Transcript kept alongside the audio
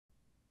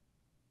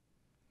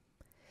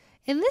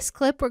In this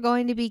clip, we're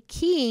going to be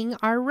keying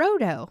our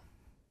roto.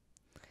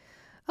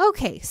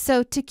 Okay,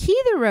 so to key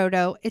the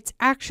roto, it's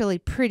actually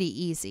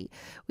pretty easy.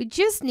 We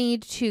just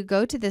need to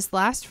go to this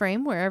last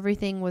frame where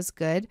everything was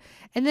good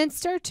and then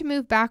start to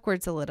move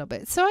backwards a little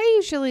bit. So I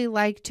usually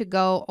like to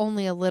go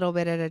only a little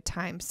bit at a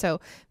time. So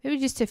maybe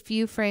just a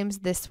few frames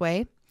this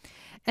way.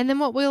 And then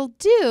what we'll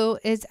do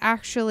is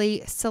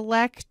actually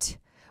select,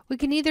 we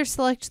can either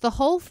select the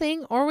whole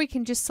thing or we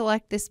can just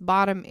select this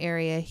bottom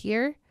area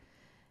here.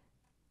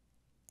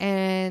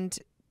 And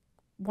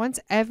once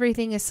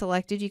everything is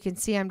selected, you can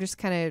see I'm just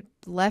kind of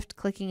left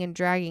clicking and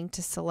dragging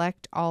to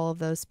select all of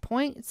those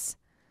points.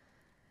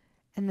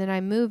 And then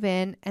I move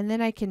in and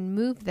then I can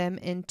move them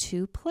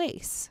into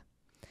place.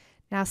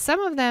 Now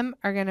some of them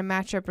are going to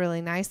match up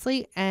really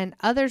nicely and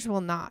others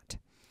will not.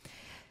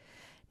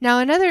 Now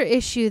another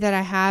issue that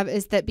I have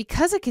is that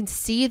because I can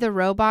see the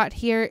robot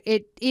here,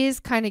 it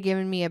is kind of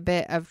giving me a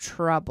bit of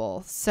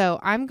trouble. So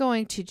I'm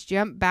going to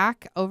jump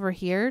back over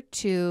here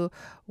to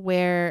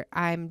where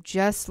I'm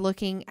just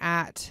looking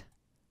at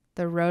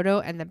the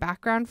roto and the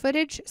background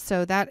footage.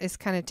 So that is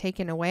kind of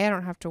taken away. I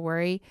don't have to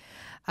worry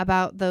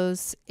about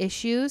those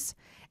issues.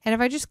 And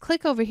if I just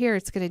click over here,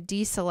 it's going to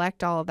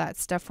deselect all of that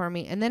stuff for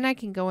me. And then I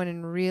can go in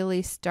and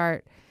really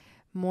start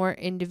more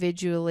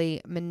individually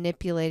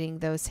manipulating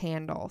those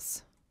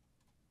handles.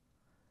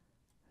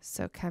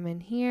 So come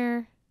in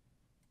here,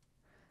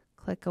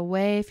 click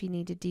away if you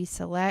need to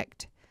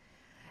deselect.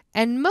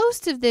 And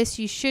most of this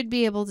you should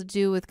be able to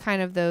do with kind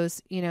of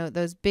those, you know,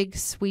 those big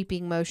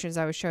sweeping motions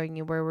I was showing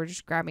you where we're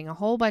just grabbing a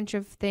whole bunch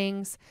of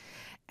things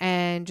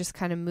and just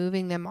kind of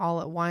moving them all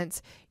at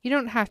once. You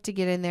don't have to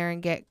get in there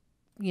and get,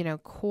 you know,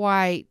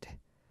 quite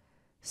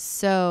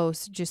so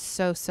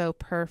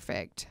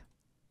perfect.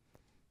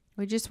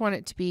 We just want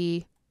it to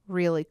be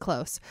really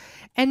close.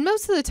 And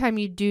most of the time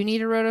you do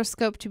need a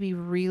rotoscope to be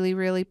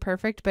really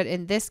perfect, but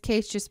in this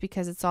case, just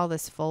because it's all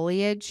this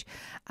foliage,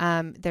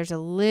 there's a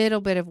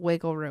little bit of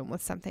wiggle room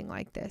with something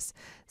like this.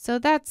 So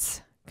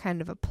that's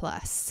kind of a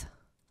plus.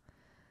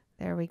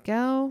 There we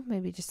go.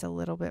 Maybe just a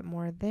little bit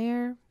more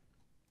there.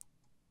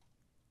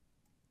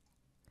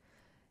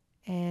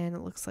 And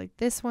it looks like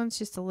this one's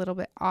just a little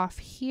bit off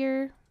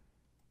here.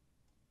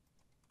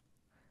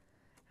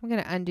 I'm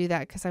going to undo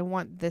that because I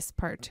want this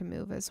part to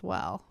move as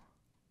well.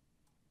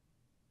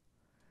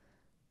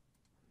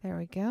 There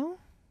we go.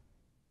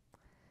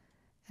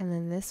 And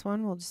then this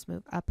one will just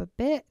move up a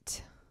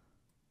bit.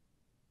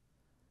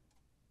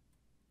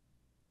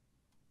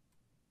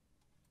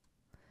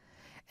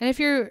 And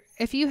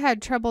if you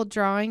had trouble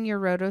drawing your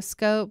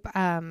rotoscope,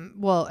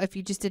 well, if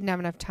you just didn't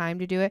have enough time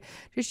to do it,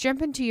 just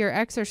jump into your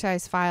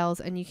exercise files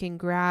and you can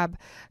grab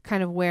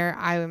kind of where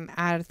I'm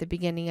at the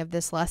beginning of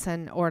this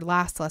lesson or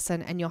last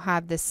lesson, and you'll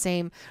have this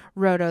same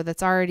roto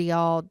that's already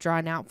all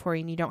drawn out for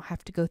you and you don't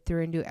have to go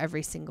through and do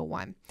every single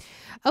one.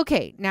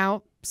 Okay,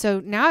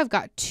 so now I've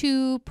got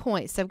 2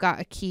 points. I've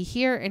got a key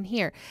here and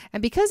here.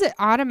 And because it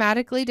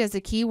automatically does a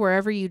key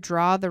wherever you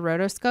draw the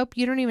rotoscope,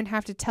 you don't even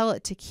have to tell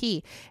it to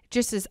key. It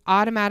just is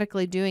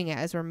automatically doing it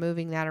as we're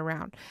moving that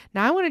around.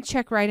 Now I want to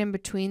check right in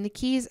between the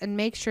keys and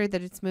make sure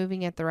that it's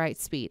moving at the right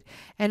speed.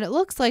 And it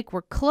looks like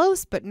we're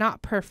close but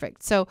not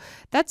perfect. So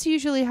that's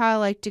usually how I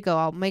like to go.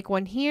 I'll make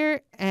one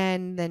here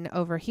and then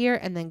over here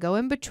and then go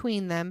in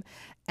between them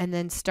and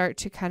then start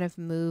to kind of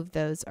move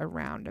those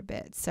around a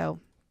bit.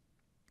 So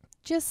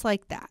just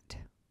like that.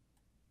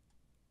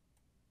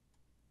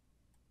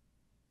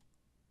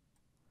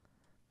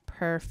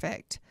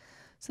 Perfect.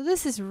 So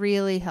this is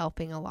really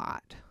helping a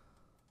lot.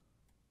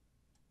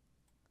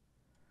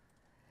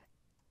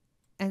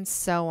 And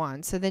so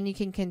on. So then you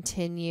can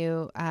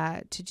continue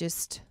to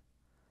just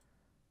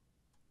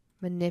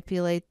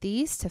manipulate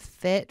these to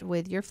fit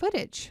with your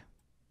footage.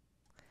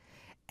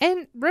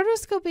 And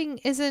rotoscoping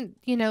isn't,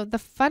 you know, the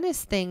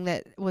funnest thing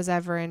that was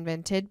ever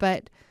invented,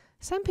 but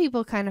some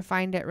people kind of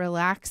find it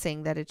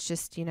relaxing that it's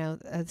just, you know,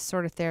 a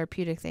sort of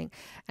therapeutic thing.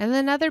 And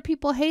then other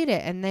people hate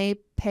it and they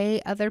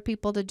pay other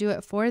people to do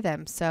it for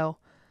them. So,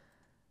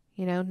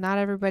 you know, not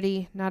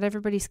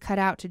everybody's cut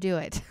out to do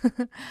it.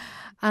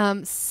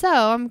 So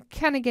I'm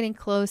kind of getting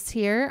close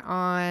here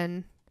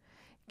on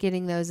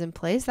getting those in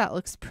place. That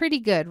looks pretty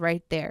good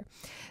right there.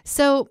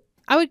 So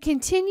I would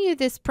continue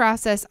this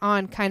process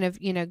on kind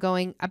of, you know,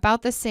 going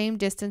about the same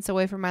distance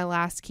away from my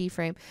last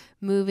keyframe,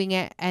 moving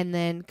it, and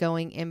then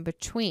going in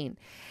between.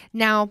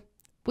 Now,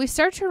 we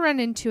start to run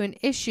into an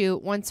issue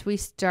once we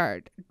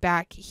start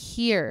back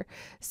here.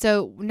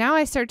 So now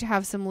I start to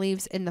have some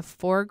leaves in the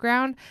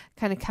foreground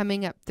kind of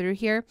coming up through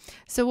here.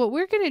 So what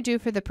we're going to do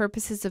for the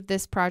purposes of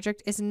this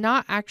project is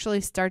not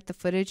actually start the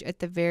footage at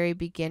the very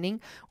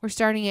beginning. We're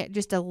starting it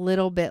just a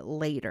little bit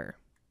later.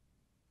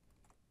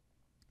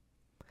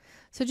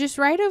 So just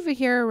right over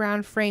here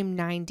around frame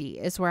 90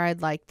 is where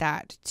I'd like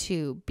that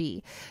to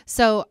be.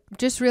 So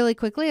just really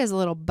quickly as a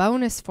little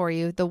bonus for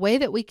you, the way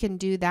that we can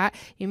do that,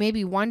 you may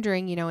be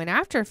wondering, you know, in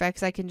After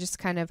Effects, I can just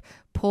kind of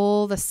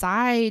pull the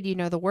side, you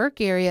know, the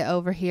work area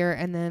over here,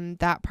 and then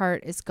that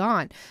part is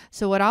gone.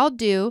 So what I'll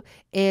do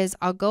is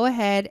I'll go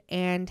ahead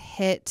and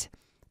hit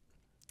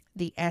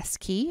the S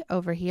key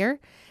over here.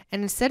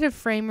 And instead of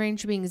frame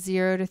range being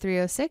 0 to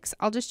 306,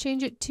 I'll just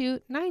change it to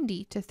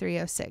 90 to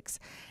 306.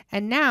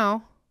 And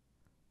now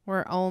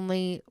we're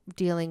only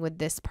dealing with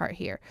this part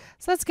here.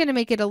 So that's going to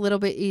make it a little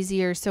bit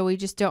easier, so we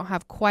just don't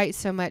have quite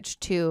so much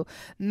to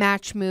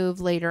match move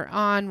later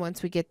on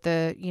once we get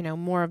the, you know,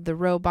 more of the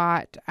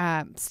robot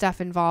stuff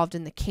involved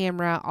in the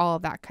camera, all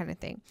of that kind of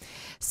thing.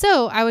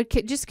 So I would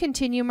just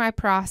continue my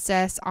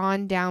process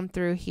on down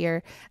through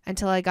here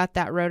until I got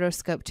that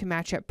rotoscope to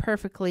match up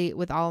perfectly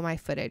with all of my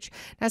footage.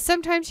 Now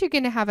sometimes you're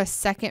going to have a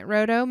second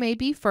roto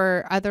maybe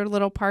for other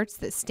little parts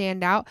that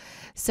stand out.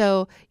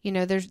 So, you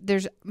know,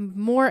 there's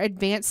more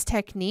advanced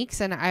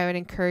techniques, and I would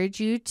encourage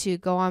you to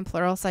go on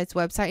Pluralsight's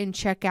website and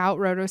check out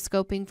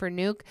rotoscoping for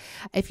Nuke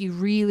if you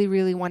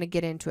really want to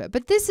get into it.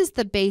 But this is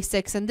the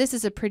basics, and this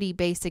is a pretty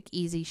basic,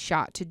 easy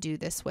shot to do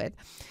this with.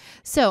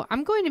 So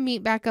I'm going to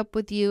meet back up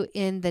with you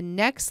in the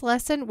next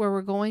lesson where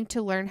we're going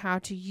to learn how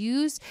to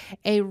use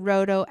a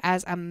roto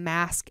as a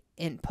mask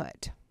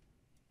input.